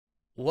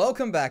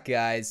Welcome back,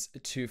 guys,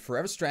 to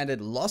Forever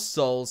Stranded Lost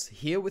Souls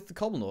here with the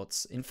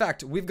Cobblenauts. In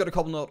fact, we've got a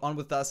Cobblenaut on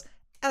with us,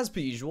 as per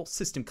usual,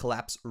 system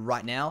collapse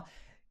right now.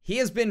 He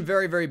has been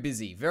very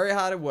busy, very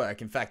hard at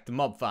work. In fact, the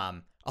mob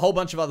farm, a whole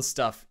bunch of other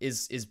stuff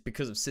is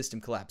because of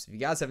system collapse. If you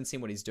guys haven't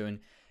seen what he's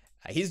doing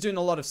a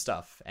lot of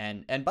stuff.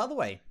 And by the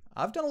way,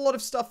 I've done a lot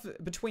of stuff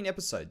between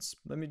episodes.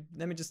 Let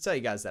me just tell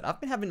you guys that. I've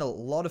been having a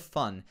lot of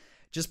fun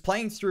just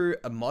playing through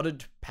a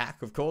modded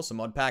pack, of course, a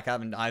mod pack. I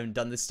haven't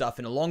done this stuff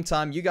in a long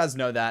time. You guys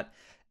know that.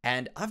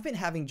 And I've been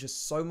having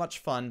just so much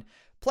fun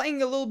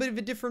playing a little bit of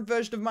a different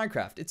version of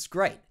Minecraft. It's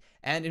great.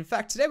 And in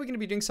fact, today we're going to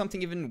be doing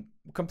something even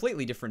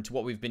completely different to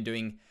what we've been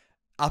doing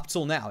up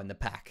till now in the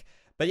pack.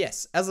 But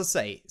yes, as I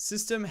say,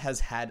 System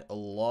has had a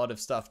lot of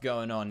stuff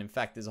going on. In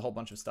fact, there's a whole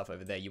bunch of stuff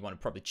over there you want to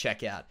probably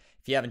check out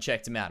if you haven't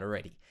checked them out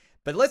already.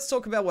 But let's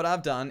talk about what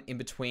I've done in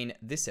between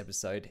this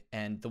episode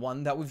and the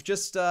one that we've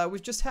just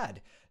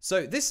had.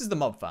 So this is the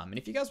mob farm, and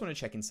if you guys want to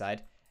check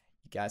inside,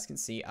 you guys can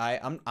see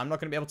I'm not going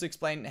to be able to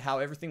explain how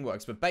everything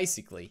works, but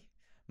basically,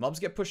 mobs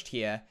get pushed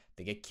here,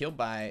 they get killed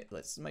by,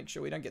 let's make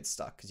sure we don't get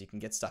stuck, because you can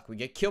get stuck. We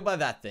get killed by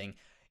that thing.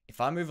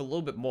 If I move a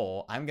little bit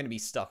more, I'm going to be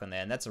stuck on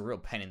there, and that's a real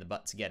pain in the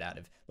butt to get out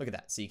of. Look at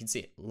that, so you can see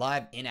it,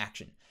 live in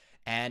action.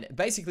 And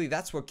basically,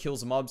 that's what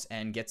kills the mobs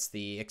and gets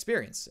the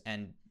experience,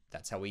 and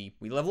that's how we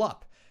level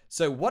up.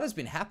 So what has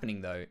been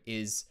happening, though,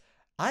 is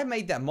I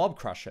made that mob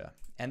crusher,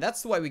 and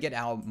that's the way we get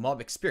our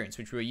mob experience,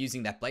 which we were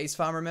using that blaze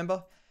farm,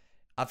 remember?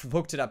 I've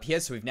hooked it up here,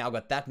 so we've now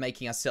got that,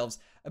 making ourselves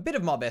a bit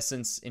of mob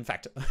essence. In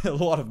fact, a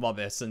lot of mob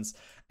essence.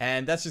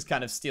 And that's just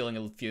kind of stealing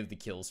a few of the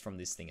kills from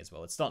this thing as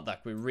well. It's not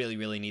like we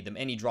really need them.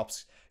 Any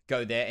drops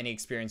go there. Any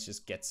experience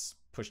just gets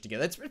pushed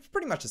together. It's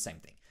pretty much the same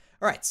thing.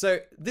 All right, so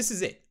this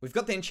is it. We've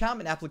got the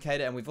enchantment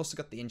applicator, and we've also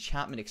got the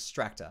enchantment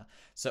extractor.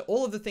 So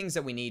all of the things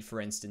that we need,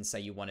 for instance, say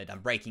you wanted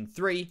Unbreaking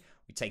 3,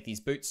 we take these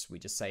boots, we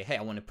just say, hey,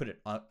 I want to put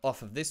it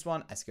off of this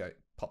one. Let's go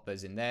pop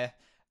those in there,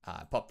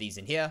 pop these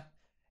in here,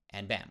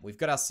 and bam, we've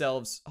got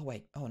ourselves, oh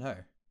wait, oh no.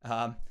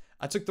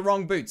 I took the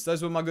wrong boots.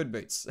 Those were my good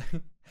boots.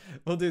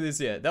 We'll do this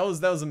here. That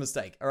was a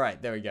mistake. All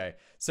right, there we go.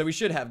 So we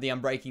should have the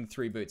Unbreaking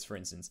 3 boots, for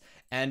instance.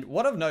 And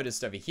what I've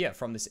noticed over here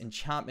from this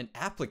enchantment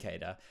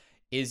applicator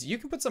is you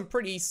can put some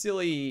pretty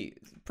silly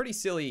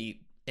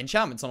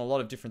enchantments on a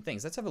lot of different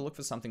things. Let's have a look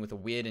for something with a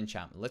weird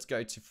enchantment. Let's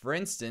go to, for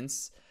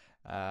instance,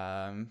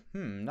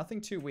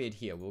 nothing too weird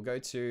here. We'll go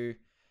to,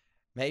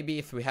 maybe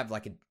if we have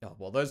like a, oh,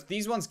 well,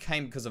 these ones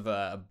came because of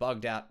a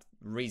bugged out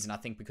reason. I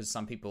think because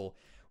some people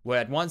were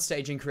at one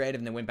stage in creative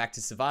and then went back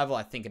to survival.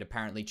 I think it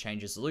apparently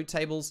changes the loot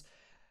tables.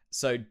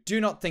 So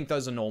do not think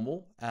those are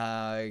normal.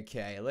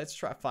 Okay, let's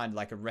try to find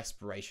like a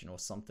respiration or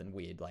something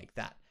weird like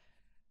that.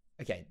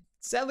 Okay.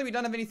 Sadly, we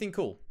don't have anything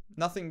cool.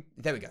 Nothing.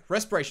 There we go.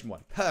 Respiration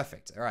 1.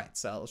 Perfect. All right.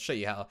 So I'll show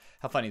you how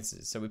funny this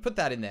is. So we put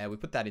that in there. We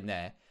put that in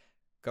there.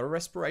 Got a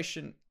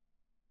respiration.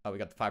 Oh, we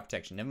got the fire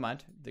protection. Never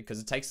mind. Because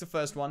it takes the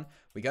first one.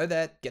 We go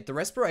there, get the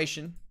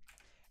respiration.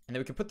 And then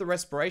we can put the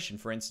respiration,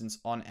 for instance,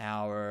 on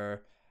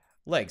our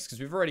legs. Because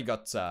we've already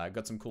got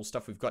some cool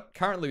stuff.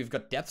 Currently, we've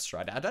got Depth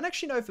Stride. I don't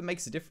actually know if it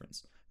makes a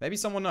difference. Maybe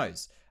someone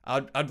knows.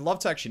 I'd love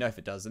to actually know if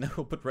it does. And then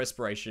we'll put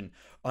respiration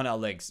on our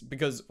legs.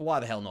 Because why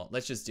the hell not?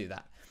 Let's just do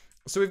that.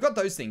 So we've got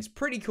those things.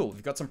 Pretty cool.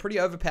 We've got some pretty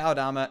overpowered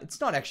armor. It's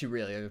not actually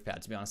really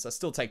overpowered, to be honest. I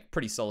still take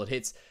pretty solid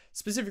hits.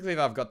 Specifically, if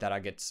I've got that, I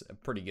get a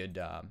pretty good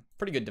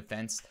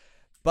defense.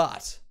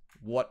 But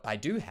what I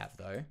do have,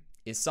 though,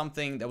 is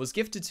something that was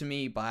gifted to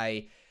me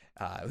by,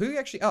 who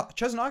actually, oh,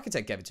 Chosen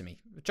Architect gave it to me.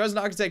 Chosen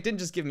Architect didn't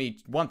just give me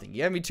one thing. He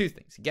gave me two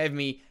things. He gave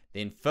me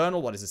the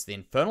Infernal, what is this? The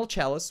Infernal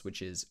Chalice,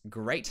 which is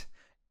great.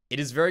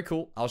 It is very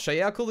cool. I'll show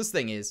you how cool this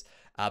thing is.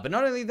 But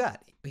not only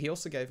that, he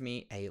also gave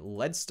me a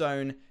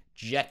Leadstone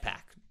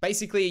Jetpack.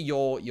 Basically,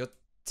 your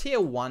tier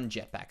 1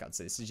 jetpack, I'd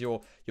say. This is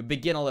your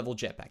beginner level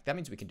jetpack. That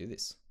means we can do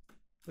this.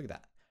 Look at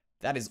that.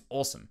 That is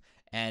awesome.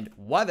 And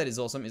why that is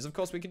awesome is, of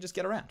course, we can just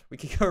get around. We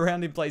can go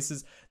around in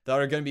places that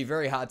are going to be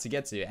very hard to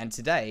get to. And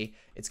today,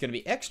 it's going to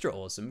be extra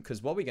awesome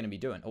because what we're going to be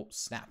doing... Oh,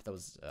 snap. That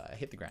was...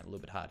 hit the ground a little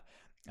bit hard.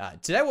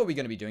 Today, what we're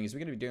going to be doing is we're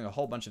going to be doing a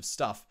whole bunch of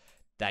stuff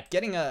that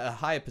getting a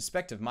higher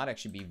perspective might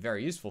actually be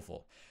very useful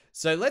for.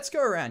 So let's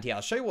go around here.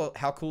 I'll show you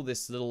how cool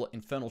this little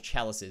Infernal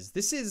Chalice is.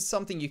 This is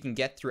something you can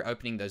get through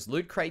opening those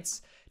loot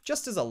crates,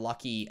 just as a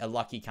lucky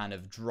kind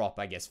of drop,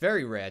 I guess.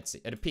 Very rare,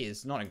 it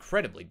appears. Not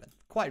incredibly, but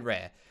quite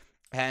rare.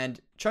 And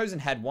Chosen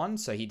had one,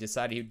 so he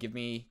decided he would give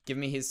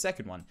me his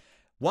second one.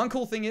 One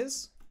cool thing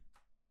is,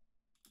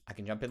 I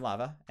can jump in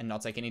lava and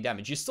not take any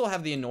damage. You still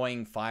have the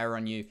annoying fire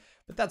on you,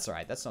 but that's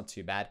alright. That's not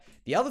too bad.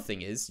 The other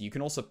thing is, you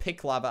can also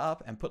pick lava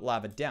up and put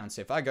lava down.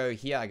 So if I go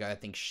here, I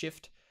think,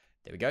 shift.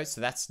 There we go. So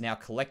that's now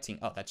collecting.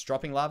 Oh, that's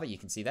dropping lava. You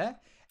can see there.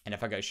 And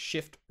if I go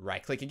shift,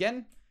 right click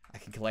again, I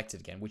can collect it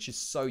again, which is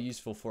so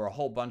useful for a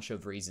whole bunch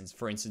of reasons.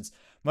 For instance,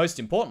 most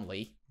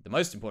importantly, the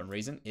most important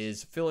reason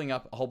is filling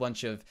up a whole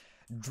bunch of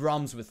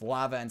drums with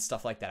lava and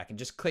stuff like that. I can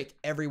just click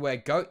everywhere,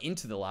 go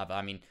into the lava.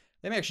 I mean,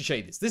 let me actually show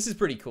you this. This is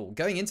pretty cool.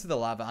 Going into the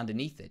lava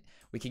underneath it,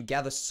 we can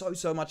gather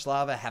so much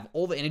lava, have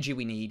all the energy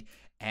we need,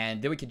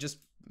 and then we can just,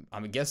 I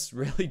guess,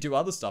 really do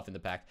other stuff in the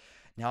pack.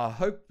 Now, I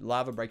hope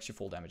lava breaks your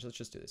fall damage. Let's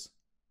just do this.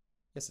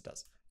 Yes, it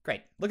does.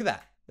 Great. Look at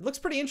that. It looks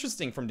pretty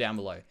interesting from down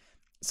below.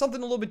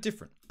 Something a little bit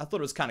different. I thought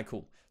it was kind of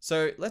cool.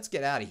 So let's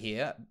get out of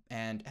here.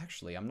 And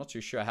actually, I'm not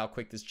too sure how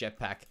quick this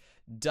jetpack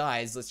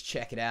dies. Let's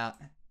check it out.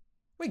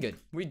 We're good.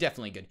 We're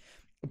definitely good.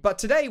 But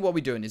today, what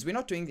we're doing is we're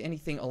not doing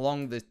anything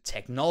along the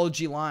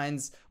technology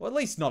lines, or at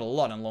least not a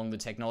lot along the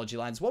technology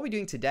lines. What we're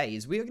doing today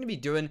is we're going to be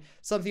doing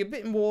something a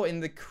bit more in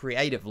the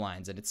creative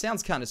lines. And it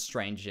sounds kind of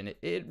strange, and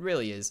it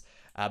really is.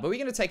 But we're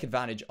going to take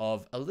advantage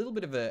of a little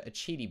bit of a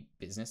cheaty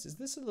business. Is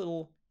this a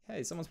little...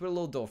 Hey, someone's put a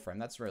little door frame.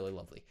 That's really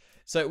lovely.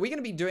 So we're going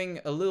to be doing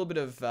a little bit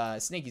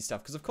of sneaky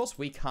stuff, because of course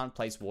we can't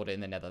place water in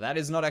the nether. That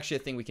is not actually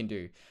a thing we can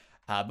do.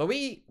 But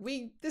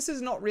this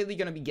is not really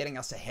going to be getting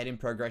us ahead in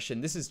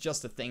progression. This is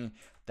just a thing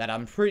that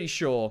I'm pretty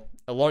sure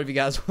a lot of you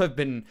guys have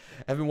been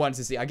wanting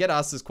to see. I get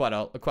asked this quite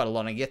a lot,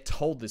 and I get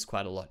told this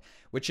quite a lot,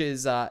 which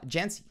is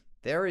Jansey.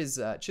 There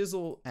is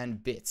Chisels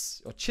and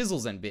bits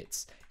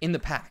in the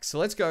pack. So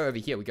let's go over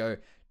here. We go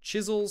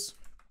Chisels,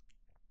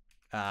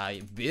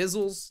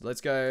 Bizzles. Let's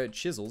go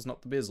Chisels,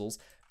 not the Bizzles.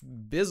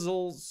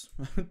 Bizzles,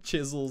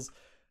 Chisels.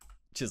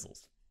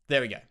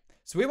 There we go.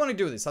 So we want to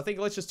do this. I think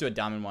let's just do a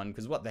diamond one,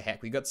 because what the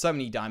heck? We got so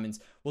many diamonds.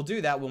 We'll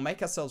do that. We'll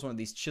make ourselves one of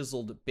these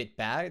chiseled bit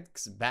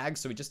bags.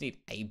 So we just need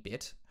a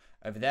bit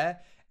over there.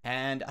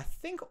 And I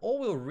think all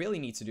we'll really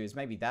need to do is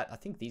maybe that. I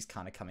think these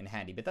kind of come in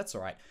handy, but that's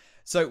all right.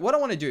 So what I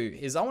want to do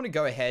is I want to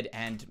go ahead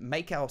and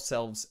make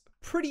ourselves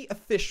pretty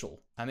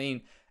official. I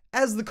mean,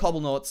 as the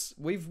Cobblenauts,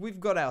 we've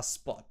got our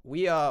spot.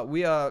 We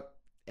are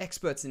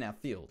experts in our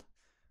field.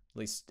 At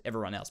least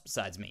everyone else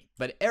besides me.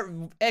 But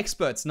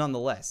experts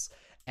nonetheless.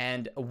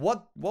 And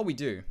what we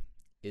do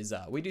is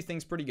we do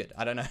things pretty good.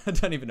 I don't know. I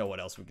don't even know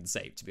what else we can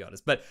say, to be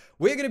honest. But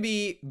we're going to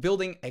be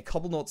building a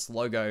Cobblenauts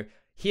logo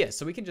here.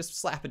 So we can just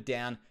slap it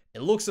down.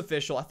 It looks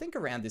official. I think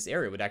around this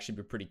area would actually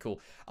be pretty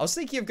cool. I was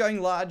thinking of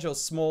going large or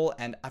small,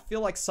 and I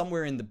feel like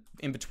somewhere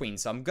in between.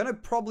 So I'm going to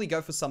probably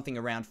go for something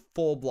around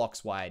 4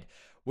 blocks wide,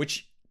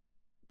 which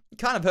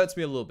kind of hurts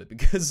me a little bit,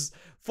 because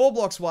 4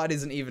 blocks wide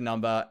is an even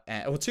number,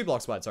 or 2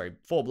 blocks wide, sorry,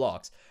 4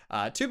 blocks.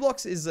 2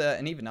 blocks is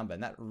an even number,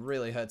 and that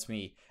really hurts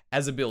me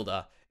as a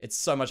builder. It's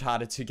so much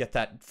harder to get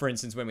that, for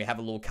instance, when we have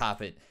a little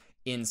carpet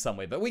in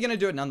somewhere, but we're going to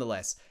do it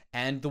nonetheless.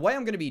 And the way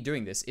I'm going to be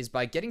doing this is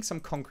by getting some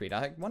concrete.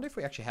 I wonder if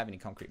we actually have any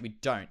concrete. We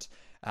don't.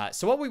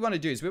 So what we want to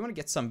do is we want to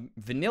get some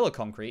vanilla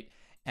concrete.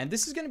 And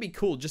this is going to be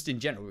cool just in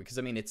general, because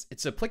I mean,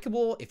 it's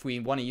applicable if we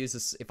want to use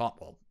this.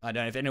 Well, I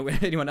don't know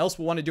if anyone else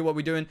will want to do what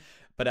we're doing,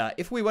 but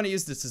if we want to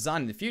use this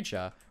design in the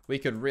future, we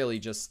could really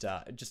just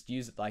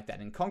use it like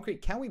that. And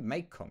concrete, can we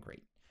make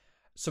concrete?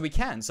 So we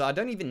can. So I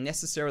don't even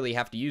necessarily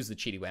have to use the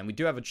cheaty way, and we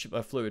do have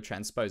a fluid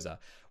transposer.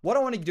 What I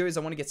want to do is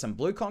I want to get some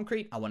blue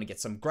concrete. I want to get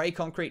some gray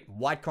concrete,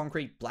 white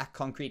concrete, black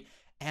concrete,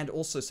 and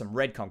also some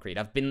red concrete.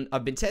 I've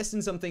been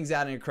testing some things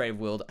out in a creative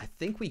world. I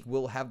think we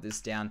will have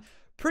this down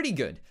pretty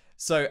good.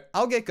 So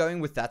I'll get going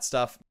with that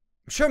stuff.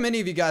 I'm sure many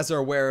of you guys are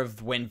aware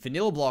of when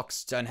vanilla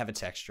blocks don't have a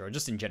texture, or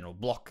just in general,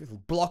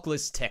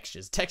 blockless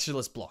textures,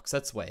 textureless blocks.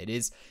 That's the way it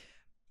is.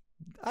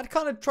 I'd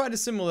kind of try to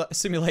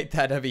simulate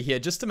that over here,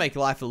 just to make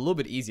life a little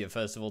bit easier,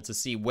 first of all, to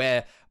see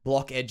where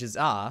block edges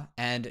are.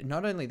 And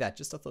not only that,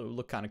 just I thought it would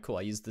look kind of cool.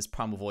 I used this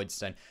primal void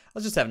stone. I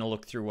was just having a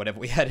look through whatever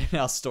we had in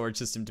our storage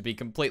system, to be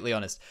completely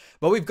honest.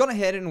 But we've gone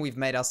ahead and we've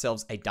made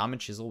ourselves a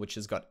diamond chisel, which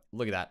has got,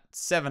 look at that,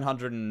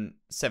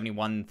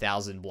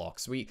 771,000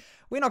 blocks. We're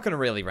not going to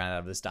really run out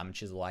of this diamond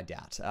chisel, I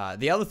doubt.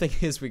 The other thing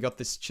is we got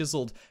this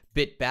chiseled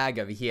bit bag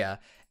over here.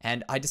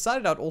 And I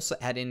decided I'd also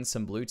add in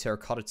some blue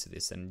terracotta to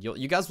this, and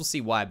you guys will see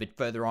why a bit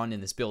further on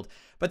in this build.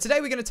 But today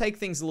we're going to take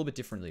things a little bit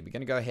differently. We're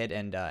going to go ahead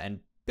and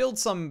build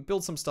some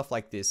stuff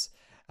like this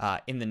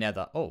in the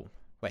nether. Oh,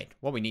 wait,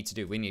 what we need to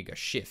do, we need to go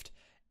shift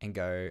and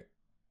go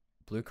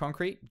blue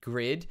concrete,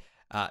 grid.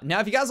 Now,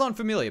 if you guys aren't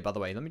familiar, by the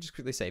way, let me just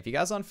quickly say, if you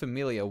guys aren't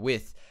familiar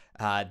with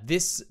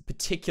this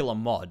particular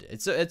mod,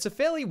 it's a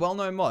fairly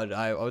well-known mod,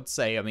 I would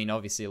say. I mean,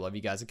 obviously, a lot of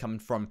you guys are coming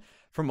from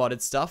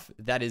modded stuff.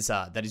 That is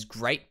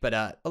great, but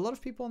a lot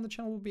of people on the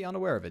channel will be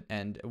unaware of it.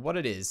 And what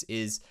it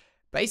is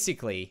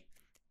basically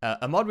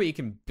a mod where you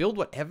can build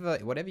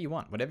whatever you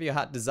want, whatever your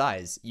heart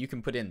desires, you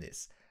can put in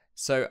this.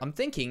 So I'm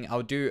thinking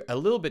I'll do a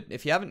little bit.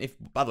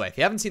 By the way, if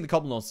you haven't seen the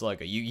Cobblenauts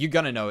logo, you're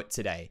gonna know it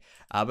today.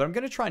 But I'm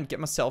gonna try and get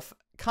myself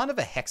kind of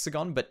a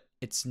hexagon, but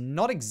it's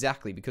not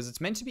exactly, because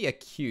it's meant to be a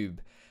cube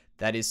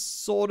that is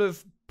sort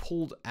of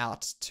pulled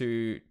out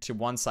to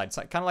one side. It's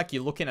like, kind of like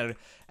you're looking at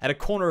a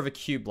corner of a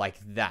cube like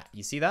that.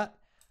 You see that?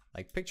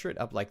 Like, picture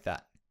it up like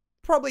that.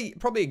 Probably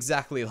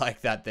exactly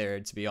like that there,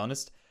 to be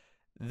honest.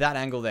 That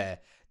angle there.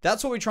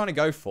 That's what we're trying to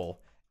go for.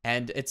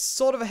 And it's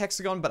sort of a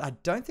hexagon, but I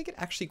don't think it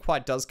actually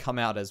quite does come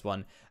out as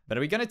one. But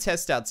we're going to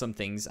test out some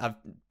things. I've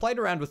played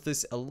around with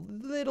this a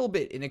little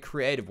bit in a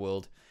creative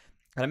world,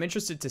 and I'm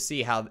interested to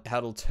see how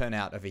it'll turn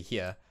out over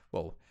here.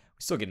 Well, we're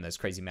still getting those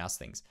crazy mouse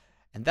things.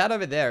 And that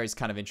over there is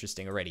kind of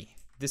interesting already.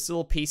 This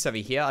little piece over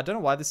here, I don't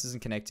know why this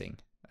isn't connecting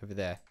over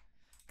there.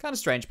 Kind of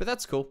strange, but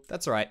that's cool.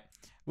 That's all right.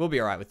 We'll be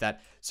all right with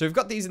that. So we've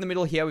got these in the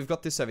middle here. We've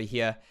got this over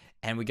here,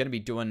 and we're going to be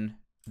doing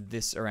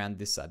this around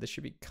this side. This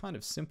should be kind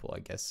of simple, I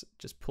guess.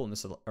 Just pulling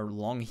this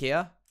along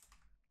here.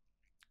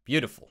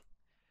 Beautiful.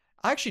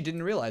 I actually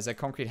didn't realize that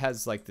concrete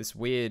has like this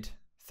weird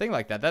thing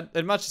like that.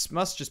 It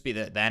must just be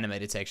the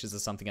animated textures or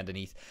something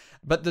underneath.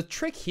 But the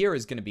trick here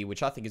is going to be,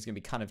 which I think is going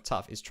to be kind of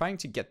tough, is trying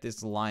to get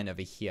this line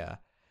over here.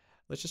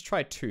 Let's just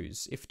try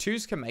twos. If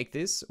twos can make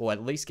this, or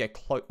at least get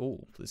close.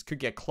 Oh, this could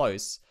get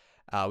close.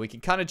 We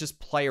can kind of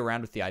just play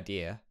around with the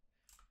idea.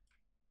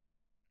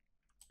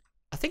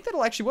 I think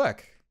that'll actually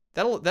work.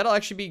 That'll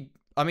actually be.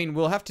 I mean,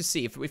 we'll have to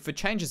see. If it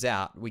changes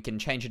out, we can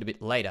change it a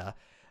bit later.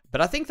 But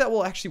I think that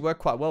will actually work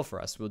quite well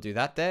for us. We'll do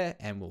that there,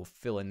 and we'll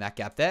fill in that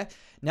gap there.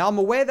 Now, I'm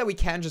aware that we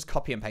can just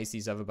copy and paste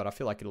these over, but I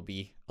feel like it'll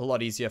be a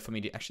lot easier for me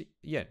to actually...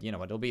 Yeah, you know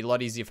what? It'll be a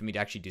lot easier for me to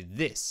actually do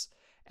this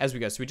as we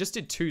go. So we just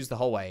did twos the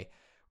whole way,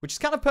 which is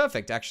kind of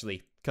perfect,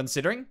 actually,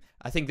 considering.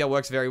 I think that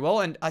works very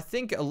well, and I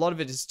think a lot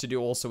of it is to do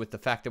also with the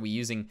fact that we're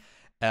using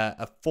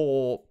a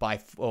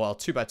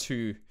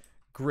 2x2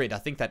 grid. I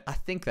think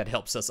that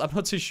helps us. I'm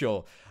not too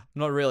sure. I'm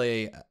not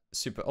really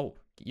super... Oh,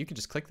 you can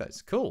just click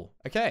those. Cool.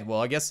 Okay,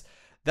 well, I guess...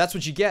 That's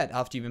what you get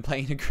after you've been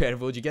playing in a creative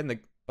world. You get in the...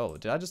 Oh,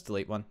 did I just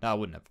delete one? No, I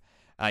wouldn't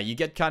have. You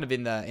get kind of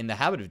in the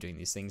habit of doing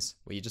these things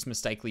where you just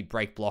mistakenly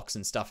break blocks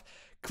and stuff.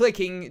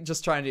 Clicking,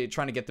 just trying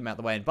to get them out of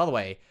the way. And by the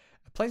way,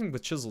 playing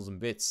with chisels and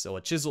bits, or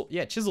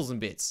chisels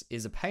and bits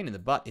is a pain in the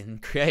butt in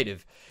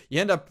creative.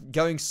 You end up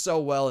going so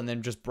well and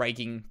then just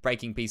breaking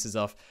pieces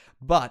off.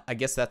 But I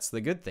guess that's the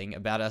good thing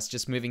about us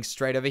just moving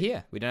straight over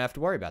here. We don't have to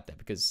worry about that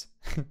because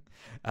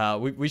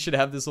we should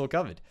have this all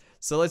covered.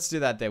 So let's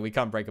do that there. We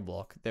can't break a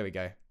block. There we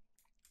go.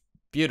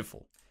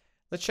 Beautiful.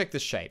 Let's check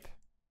this shape.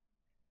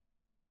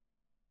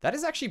 That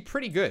is actually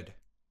pretty good.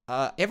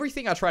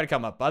 Everything I try to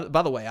come up,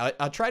 by the way,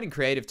 I tried in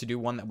creative to do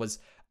one that was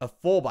a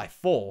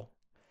 4x4,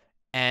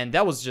 and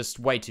that was just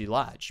way too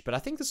large. But I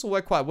think this will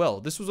work quite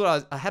well. This was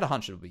what I had a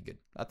hunch it would be good.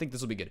 I think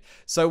this will be good.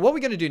 So what we're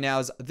going to do now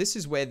is, this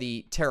is where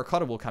the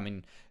terracotta will come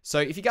in. So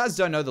if you guys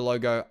don't know the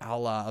logo,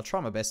 I'll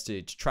try my best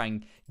to try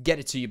and get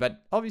it to you.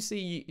 But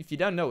obviously, if you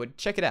don't know it,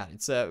 check it out.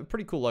 It's a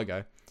pretty cool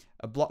logo.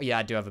 A block. Yeah,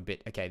 I do have a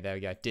bit. Okay, there we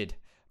go. Did.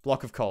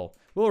 Block of coal.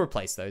 We'll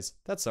replace those.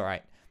 That's all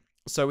right.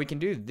 So we can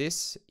do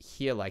this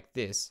here like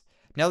this.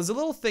 Now, there's a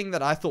little thing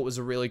that I thought was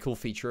a really cool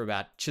feature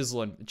about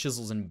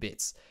chisels and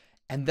bits,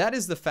 and that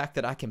is the fact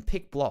that I can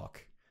pick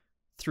block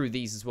through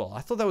these as well.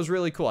 I thought that was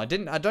really cool. I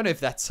don't know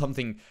if that's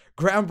something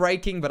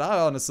groundbreaking, but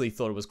I honestly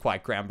thought it was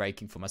quite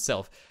groundbreaking for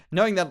myself.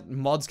 Knowing that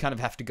mods kind of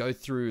have to go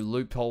through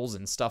loopholes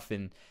and stuff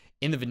in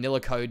the vanilla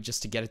code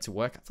just to get it to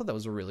work, I thought that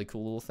was a really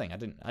cool little thing. I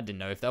didn't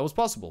know if that was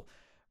possible.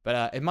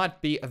 But it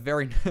might be a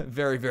very,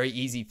 very, very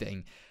easy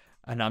thing,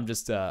 and I'm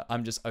just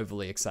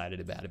overly excited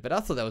about it. But I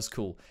thought that was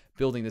cool,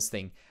 building this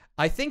thing.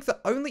 I think the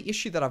only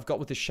issue that I've got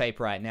with the shape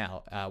right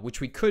now,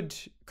 which we could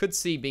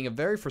see being a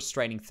very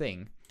frustrating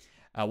thing,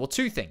 well,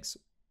 two things.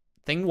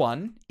 Thing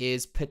one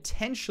is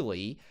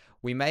potentially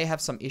we may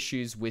have some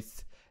issues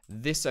with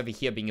this over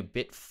here being a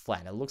bit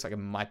flat. It looks like it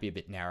might be a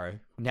bit narrow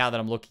now that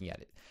I'm looking at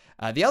it.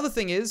 The other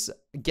thing is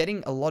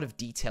getting a lot of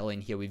detail in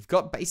here. We've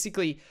got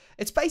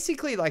it's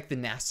basically like the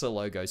NASA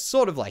logo,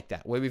 sort of like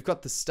that, where we've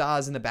got the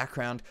stars in the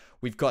background.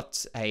 We've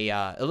got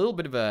a little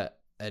bit of a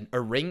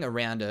ring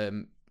around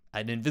an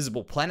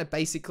invisible planet,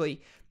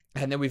 basically.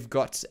 And then we've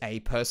got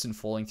a person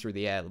falling through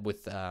the air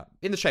with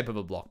in the shape of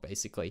a block,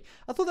 basically.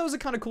 I thought that was a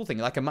kind of cool thing,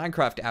 like a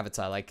Minecraft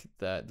avatar, like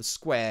the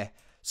square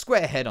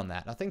head on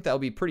that. I think that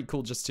would be pretty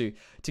cool just to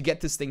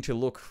get this thing to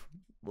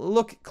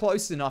look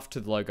close enough to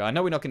the logo. I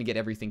know we're not going to get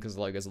everything because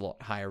the logo is a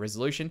lot higher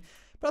resolution,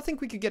 but I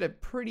think we could get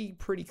it pretty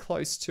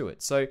close to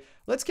it. So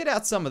let's get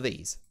out some of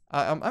these.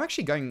 I'm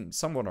actually going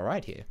somewhat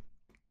alright here.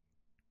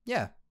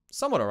 Yeah,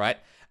 somewhat alright.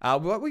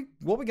 What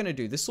we're going to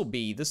do,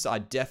 this I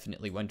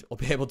definitely won't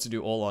be able to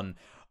do all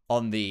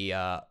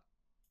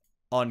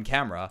on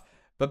camera.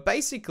 But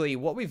basically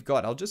what we've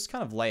got, I'll just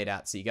kind of lay it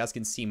out so you guys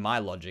can see my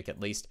logic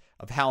at least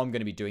of how I'm going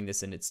to be doing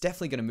this, and it's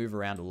definitely going to move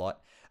around a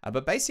lot.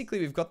 But basically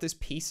we've got this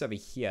piece over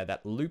here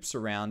that loops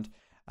around.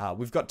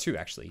 We've got two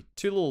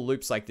little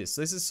loops like this.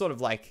 So this is sort of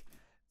like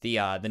the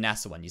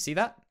NASA one. You see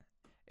that?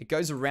 It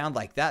goes around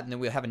like that, and then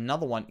we'll have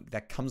another one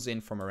that comes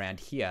in from around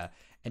here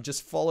and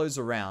just follows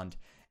around.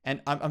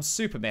 And I'm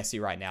super messy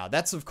right now.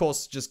 That's, of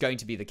course, just going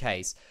to be the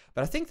case.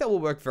 But I think that will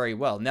work very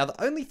well. Now,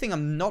 the only thing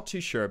I'm not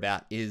too sure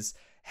about is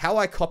how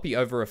I copy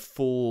over a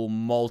full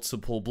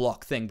multiple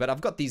block thing. But I've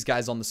got these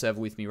guys on the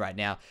server with me right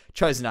now.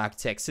 Chosen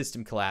Architect,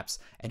 System Collapse,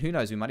 and who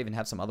knows, we might even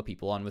have some other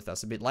people on with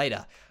us a bit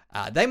later.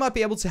 They might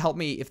be able to help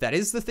me if that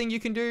is the thing you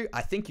can do.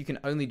 I think you can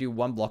only do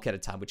one block at a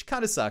time, which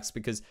kind of sucks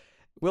because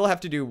we'll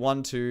have to do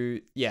 1,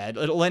 2... Yeah,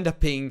 it'll end up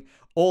being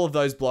all of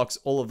those blocks,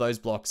 all of those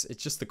blocks.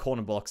 It's just the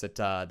corner blocks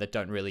that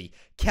don't really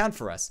count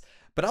for us.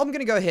 But I'm going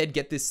to go ahead,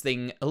 get this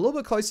thing a little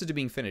bit closer to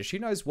being finished. Who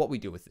knows what we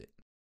do with it?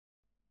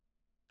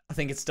 I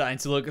think it's starting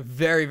to look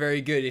very,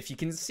 very good. If you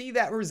can see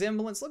that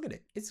resemblance, look at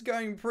it. It's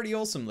going pretty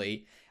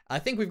awesomely. I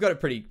think we've got it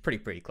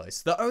pretty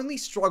close. The only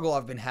struggle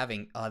I've been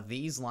having are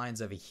these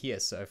lines over here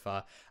so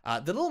far.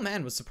 The little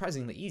man was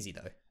surprisingly easy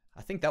though.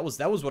 I think that was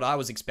what I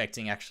was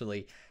expecting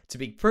actually to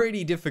be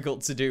pretty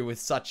difficult to do with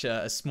such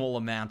a small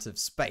amount of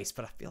space,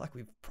 but I feel like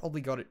we've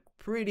probably got it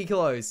pretty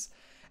close.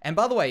 And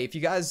by the way, if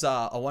you guys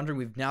are wondering,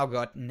 we've now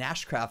got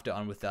Nash Crafter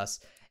on with us,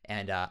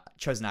 and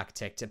Chosen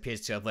Architect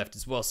appears to have left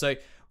as well. So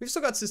we've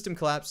still got System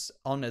Collapse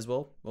on as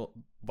well. Well,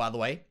 by the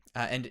way,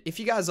 and if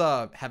you guys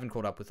haven't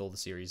caught up with all the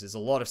series, there's a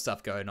lot of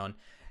stuff going on,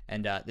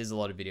 and there's a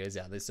lot of videos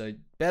out there. So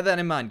bear that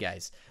in mind,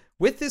 guys.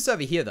 With this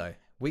over here, though,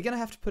 we're going to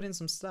have to put in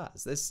some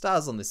stars. There's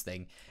stars on this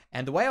thing.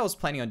 And the way I was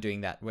planning on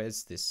doing that,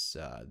 where's this?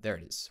 There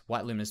it is.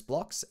 White luminous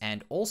blocks,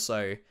 and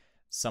also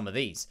some of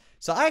these.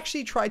 So I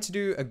actually tried to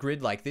do a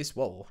grid like this.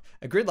 Whoa.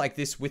 A grid like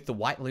this with the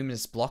white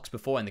luminous blocks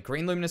before and the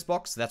green luminous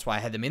blocks. So that's why I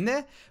had them in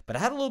there. But I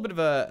had a little bit of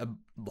a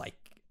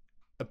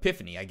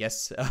epiphany, I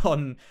guess,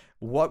 on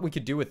what we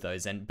could do with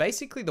those. And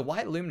basically the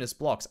white luminous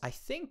blocks, I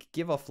think,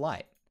 give off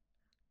light.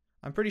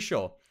 I'm pretty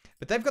sure.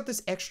 But they've got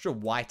this extra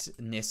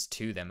whiteness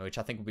to them, which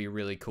I think would be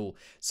really cool.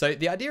 So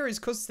the idea is,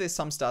 because there's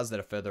some stars that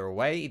are further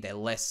away, they're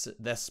less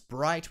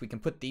bright, we can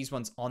put these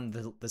ones on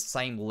the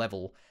same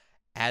level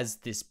as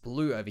this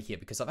blue over here,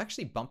 because I've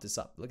actually bumped this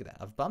up. Look at that.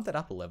 I've bumped it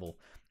up a level,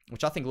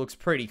 which I think looks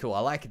pretty cool.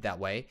 I like it that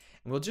way.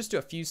 And we'll just do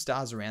a few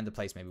stars around the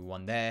place. Maybe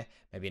one there,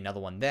 maybe another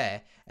one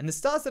there. And the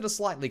stars that are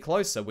slightly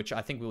closer, which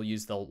I think we'll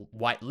use the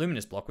white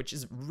luminous block, which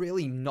is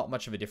really not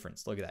much of a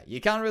difference. Look at that.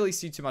 You can't really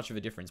see too much of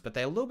a difference, but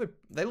they look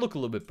a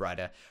little bit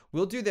brighter.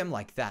 We'll do them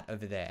like that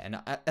over there. And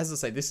as I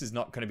say, this is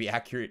not going to be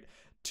accurate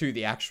to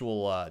the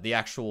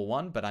actual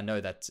one, but I know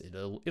that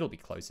it'll be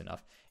close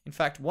enough. In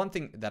fact, one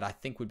thing that I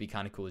think would be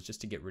kind of cool is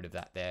just to get rid of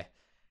that there,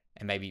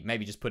 and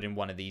maybe just put in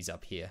one of these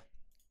up here,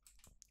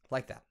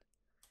 like that.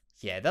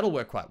 Yeah, that'll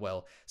work quite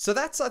well. So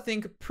that's, I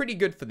think, pretty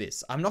good for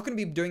this. I'm not going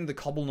to be doing the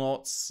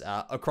Cobblenauts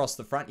across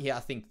the front here. I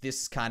think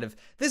this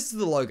is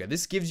the logo.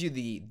 This gives you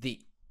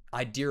the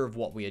idea of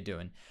what we are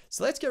doing.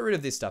 So let's get rid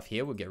of this stuff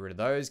here. We'll get rid of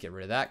those, get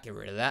rid of that, get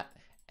rid of that.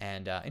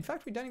 And in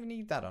fact, we don't even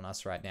need that on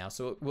us right now.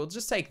 So we'll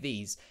just take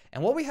these.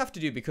 And what we have to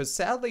do, because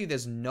sadly,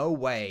 there's no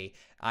way,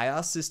 I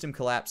asked System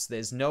Collapse,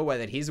 there's no way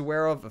that he's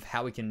aware of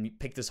how we can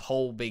pick this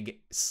whole big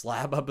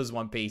slab up as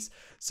one piece.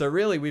 So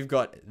really, we've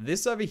got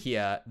this over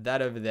here,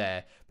 that over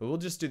there. But we'll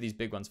just do these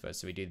big ones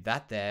first. So we do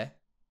that there.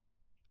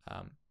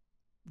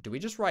 Do we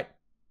just write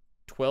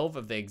 12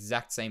 of the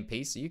exact same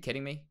piece? Are you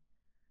kidding me?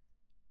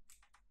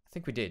 I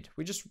think we did.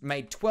 We just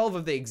made 12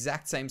 of the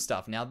exact same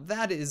stuff. Now,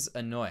 that is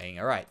annoying.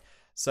 All right.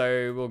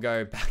 So we'll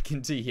go back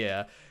into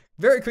here.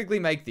 Very quickly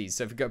make these.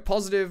 So if we go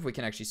positive, we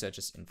can actually search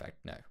this. In fact,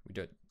 no, we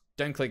do it.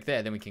 Don't click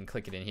there, then we can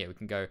click it in here. We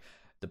can go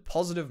the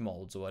positive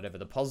molds or whatever,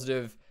 the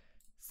positive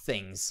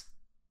things.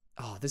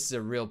 Oh, this is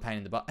a real pain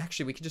in the butt.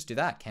 Actually, we can just do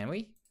that, can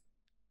we?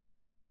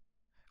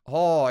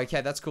 Oh,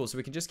 okay, that's cool. So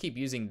we can just keep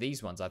using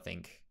these ones, I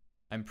think.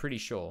 I'm pretty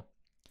sure.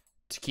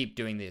 To keep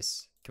doing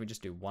this. Can we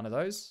just do one of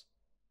those?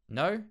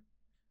 No?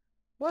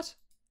 What?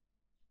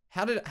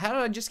 How did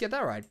I just get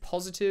that right?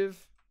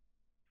 Positive.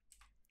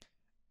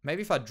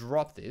 Maybe if I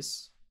drop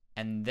this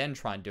and then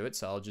try and do it,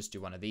 so I'll just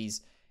do one of these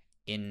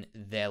in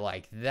there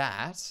like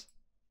that.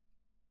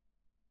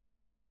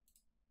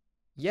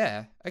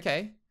 Yeah,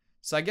 okay.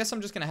 So I guess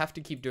I'm just going to have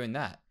to keep doing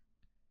that.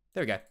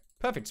 There we go.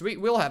 Perfect. So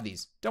we'll have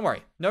these. Don't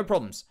worry. No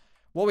problems.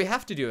 What we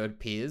have to do, it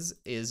appears,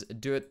 is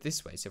do it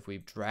this way. So if we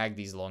drag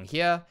these along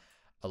here,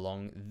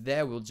 along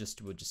there, we'll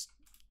just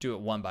do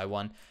it one by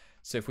one.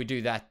 So if we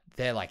do that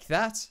there like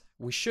that,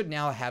 we should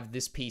now have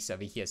this piece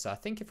over here. So I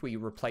think if we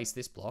replace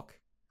this block,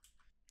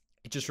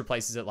 it just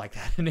replaces it like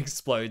that and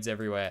explodes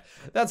everywhere.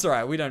 That's all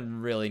right. We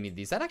don't really need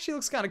these. That actually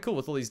looks kind of cool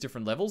with all these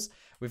different levels.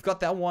 We've got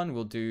that one.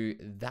 We'll do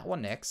that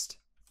one next.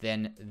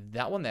 Then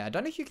that one there. I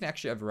don't know if you can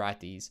actually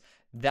overwrite these.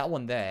 That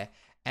one there.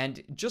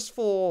 And just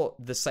for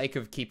the sake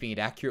of keeping it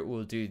accurate,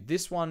 we'll do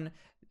this one,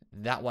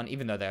 that one,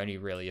 even though they're only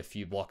really a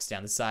few blocks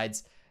down the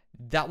sides.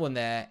 That one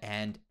there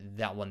and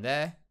that one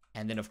there.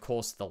 And then, of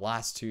course, the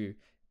last two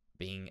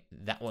being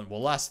that one.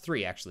 Well, last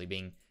three actually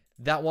being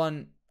that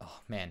one. Oh,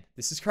 man.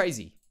 This is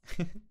crazy.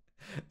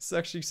 It's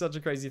actually such a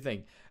crazy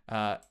thing.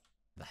 I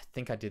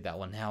think I did that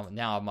one.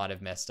 Now I might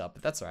have messed up,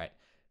 but that's all right.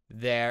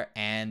 There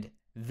and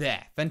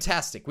there.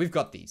 Fantastic. We've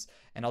got these.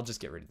 And I'll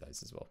just get rid of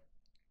those as well.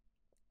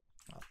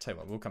 I'll tell you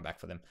what, we'll come back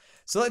for them.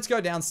 So let's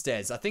go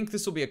downstairs. I think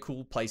this will be a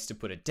cool place to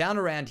put it. Down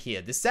around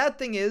here. The sad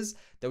thing is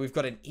that we've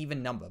got an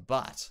even number,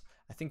 but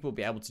I think we'll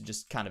be able to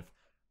just kind of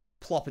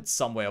plop it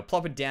somewhere or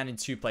plop it down in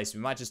two places.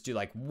 We might just do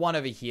like one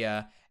over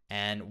here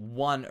and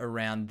one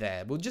around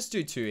there. We'll just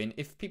do two, and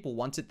if people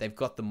want it, they've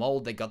got the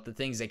mold, they got the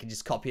things, they can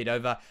just copy it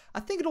over. I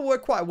think it'll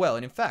work quite well,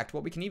 and in fact,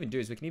 what we can even do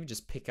is we can even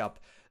just pick up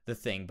the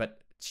thing, but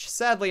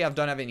sadly, I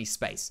don't have any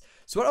space.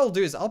 So what I'll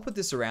do is I'll put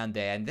this around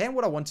there, and then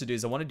what I want to do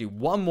is I want to do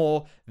one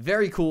more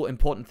very cool,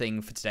 important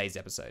thing for today's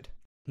episode.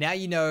 Now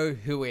you know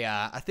who we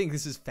are. I think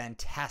this is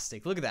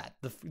fantastic. Look at that.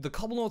 The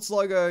Cobblenauts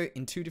logo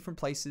in two different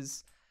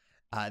places.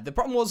 The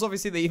problem was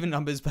obviously the even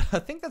numbers, but I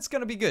think that's going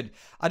to be good.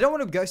 I don't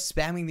want to go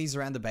spamming these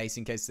around the base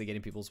in case they get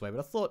in people's way,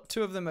 but I thought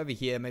two of them over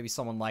here, maybe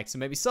someone likes them,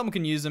 maybe someone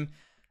can use them.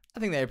 I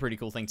think they're a pretty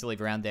cool thing to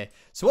leave around there.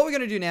 So what we're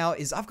going to do now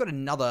is I've got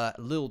another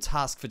little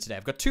task for today.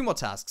 I've got two more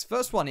tasks.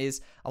 First one is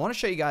I want to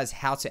show you guys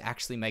how to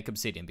actually make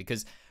obsidian,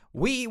 because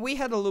We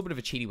had a little bit of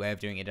a cheaty way of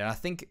doing it, and I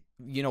think,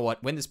 you know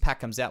what, when this pack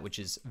comes out, which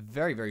is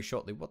very, very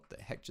shortly, what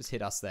the heck just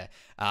hit us there?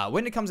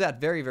 When it comes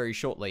out very, very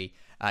shortly,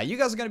 you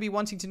guys are going to be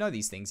wanting to know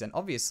these things, and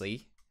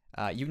obviously,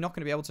 you're not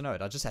going to be able to know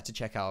it. I just had to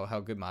check how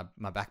good my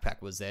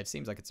backpack was there. It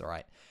seems like it's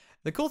alright.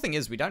 The cool thing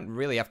is we don't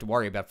really have to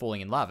worry about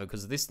falling in lava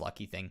because of this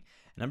lucky thing.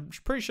 And I'm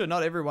pretty sure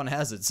not everyone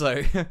has it.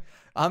 So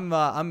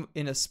I'm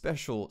in a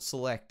special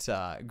select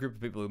group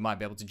of people who might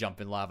be able to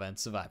jump in lava and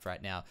survive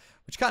right now.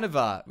 Which kind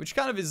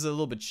of is a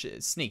little bit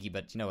sneaky,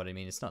 but you know what I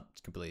mean. It's not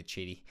completely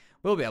cheaty.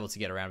 We'll be able to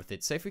get around with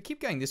it. So if we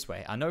keep going this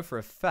way, I know for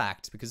a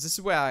fact, because this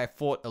is where I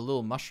fought a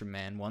little mushroom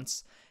man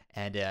once.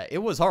 And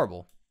it was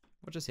horrible.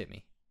 What just hit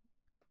me?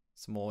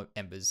 Some more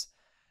embers.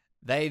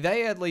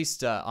 They at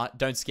least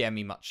don't scare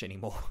me much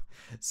anymore.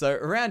 So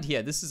around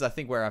here, this is I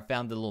think where I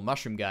found the little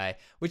mushroom guy,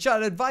 which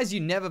I'd advise you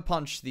never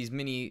punch these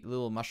mini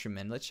little mushroom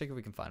men. Let's check if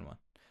we can find one.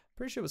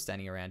 Pretty sure we're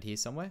standing around here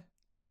somewhere.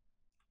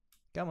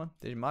 Come on,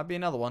 there might be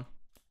another one.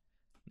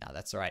 No,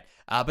 that's alright.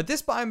 But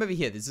this biome over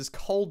here, there's this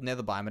cold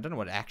nether biome. I don't know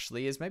what it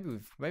actually is. Maybe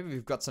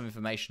we've got some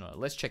information on it.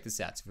 Let's check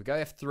this out. So if we go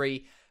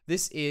F3,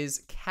 this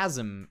is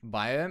chasm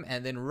biome,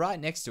 and then right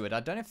next to it, I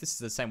don't know if this is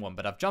the same one,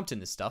 but I've jumped in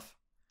this stuff.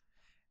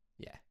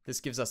 Yeah, this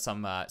gives us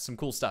some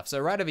cool stuff. So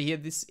right over here,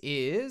 this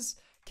is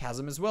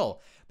chasm as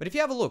well. But if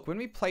you have a look, when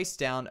we place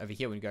down over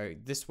here, when we go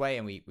this way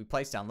and we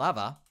place down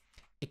lava,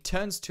 it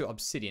turns to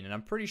obsidian. And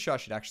I'm pretty sure I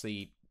should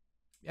actually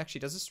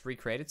does this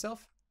recreate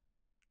itself?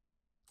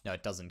 No,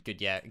 it doesn't.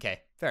 Good, yeah,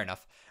 okay, fair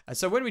enough.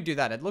 So when we do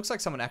that, it looks like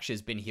someone actually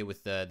has been here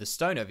with the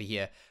stone over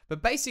here.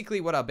 But basically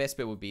what our best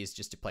bet would be is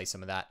just to place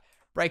some of that,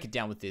 break it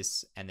down with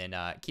this, and then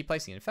keep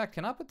placing it. In fact,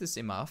 can I put this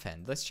in my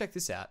offhand? Let's check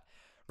this out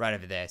right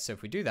over there. So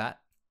if we do that,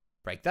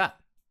 break that,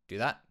 do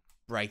that,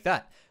 break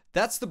that.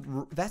 That's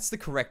the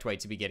correct way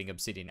to be getting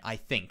obsidian, I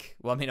think.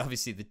 Well, I mean,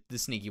 obviously the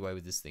sneaky way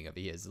with this thing over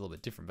here is a little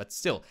bit different, but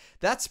still,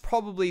 that's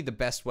probably the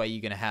best way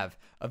you're going to have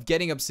of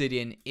getting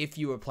obsidian if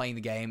you are playing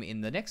the game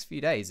in the next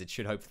few days. It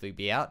should hopefully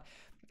be out.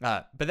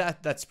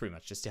 But that's pretty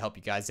much just to help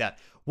you guys out.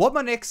 What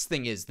my next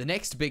thing is, the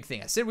next big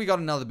thing. I said we got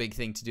another big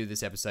thing to do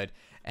this episode,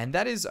 and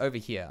that is over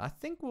here. I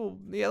think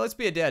let's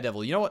be a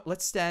daredevil. You know what?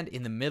 Let's stand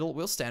in the middle.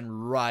 We'll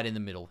stand right in the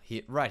middle,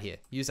 here, right here.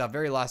 Use our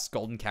very last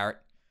golden carrot.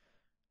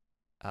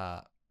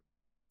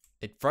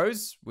 It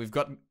froze. We've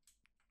got,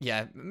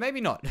 yeah,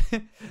 maybe not.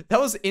 That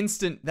was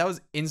instant. That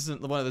was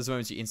instant. One of those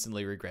moments you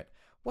instantly regret.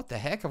 What the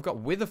heck? I've got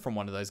wither from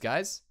one of those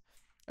guys.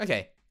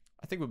 Okay,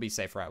 I think we'll be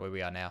safe right where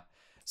we are now.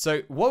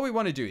 So what we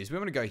want to do is we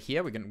want to go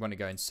here. We're going to want to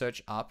go and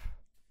search up.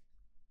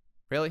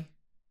 Really?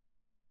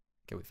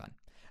 Okay, we're fine.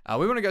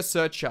 We want to go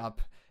search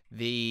up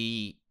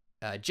the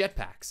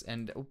jetpacks,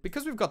 and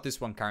because we've got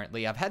this one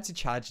currently, I've had to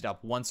charge it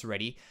up once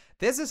already.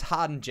 There's this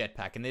hardened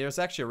jetpack, and there's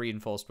actually a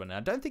reinforced one, and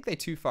I don't think they're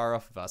too far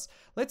off of us.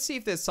 Let's see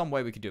if there's some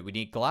way we could do it. We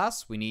need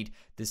glass, we need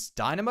this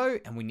dynamo,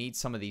 and we need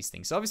some of these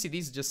things. So obviously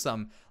these are just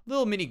some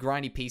little mini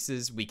grindy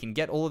pieces. We can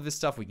get all of this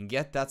stuff, we can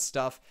get that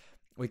stuff.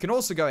 We can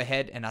also go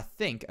ahead, and I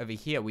think over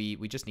here we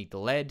just need the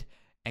lead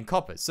and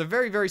copper. So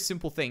very, very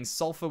simple things.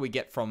 Sulfur we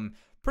get from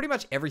pretty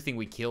much everything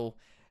we kill.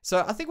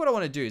 So I think what I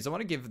want to do is I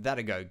want to give that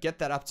a go. Get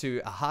that up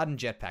to a hardened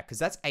jetpack, because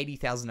that's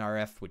 80,000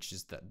 RF, which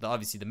is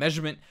obviously the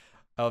measurement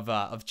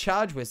of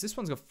charge, whereas this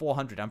one's got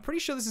 400. I'm pretty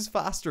sure this is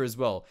faster as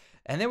well.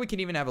 And then we can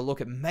even have a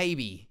look at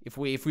maybe, if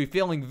we're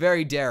feeling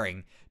very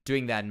daring,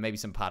 doing that and maybe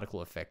some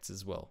particle effects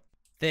as well.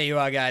 There you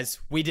are, guys.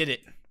 We did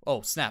it.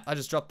 Oh, snap. I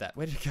just dropped that.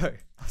 Where did it go?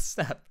 Oh,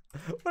 snap.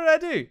 What did I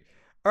do?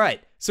 All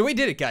right. So we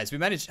did it, guys. We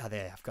managed. Oh,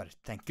 there. I've got it.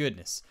 Thank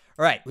goodness.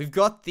 All right. We've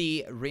got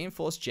the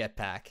reinforced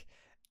jetpack.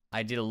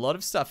 I did a lot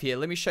of stuff here.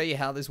 Let me show you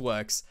how this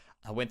works.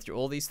 I went through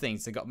all these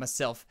things. I got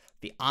myself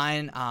the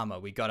iron armor.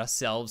 We got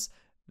ourselves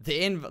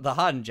the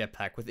hardened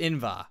jetpack with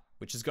Invar,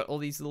 which has got all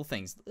these little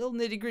things, little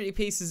nitty-gritty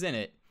pieces in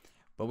it.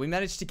 But we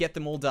managed to get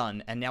them all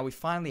done, and now we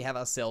finally have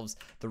ourselves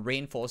the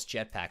reinforced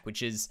jetpack,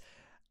 which is,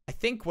 I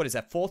think, what is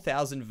that,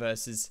 4,000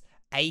 versus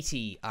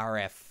 80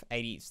 RF,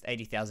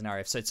 80,000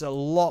 RF. So it's a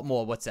lot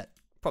more. What's that?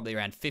 Probably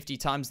around 50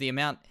 times the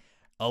amount.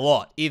 A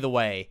lot, either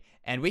way.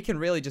 And we can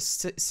really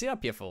just sit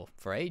up here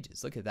for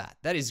ages. Look at that.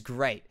 That is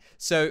great.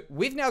 So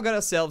we've now got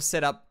ourselves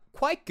set up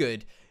quite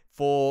good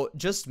for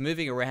just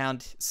moving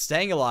around,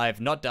 staying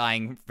alive, not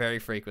dying very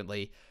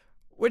frequently,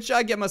 which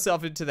I get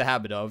myself into the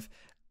habit of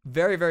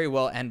very, very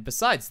well. And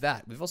besides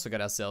that, we've also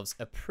got ourselves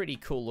a pretty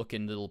cool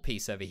looking little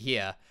piece over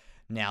here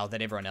now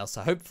that everyone else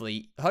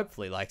hopefully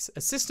likes.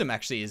 A system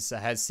actually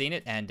has seen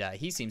it, and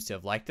he seems to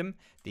have liked them.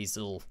 These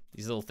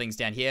little things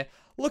down here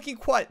looking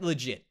quite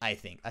legit, I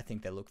think. I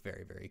think they look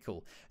very, very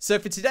cool. So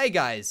for today,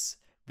 guys,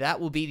 that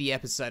will be the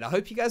episode. I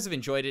hope you guys have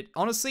enjoyed it.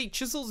 Honestly,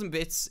 Chisels and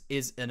Bits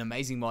is an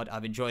amazing mod.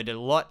 I've enjoyed it a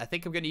lot. I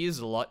think I'm going to use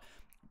it a lot.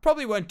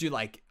 Probably won't do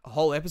like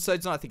whole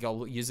episodes on. I think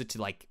I'll use it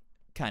to like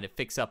kind of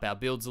fix up our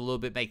builds a little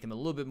bit, make them a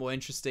little bit more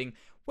interesting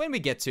when we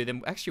get to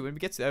them. Actually, when we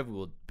get to the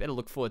overworld, better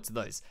look forward to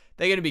those.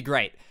 They're going to be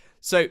great.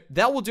 So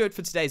that will do it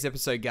for today's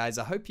episode, guys.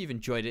 I hope you've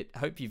enjoyed it. I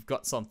hope you've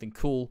got something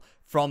cool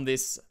from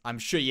this. I'm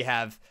sure you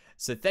have.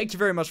 So thank you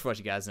very much for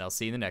watching, guys, and I'll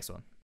see you in the next one.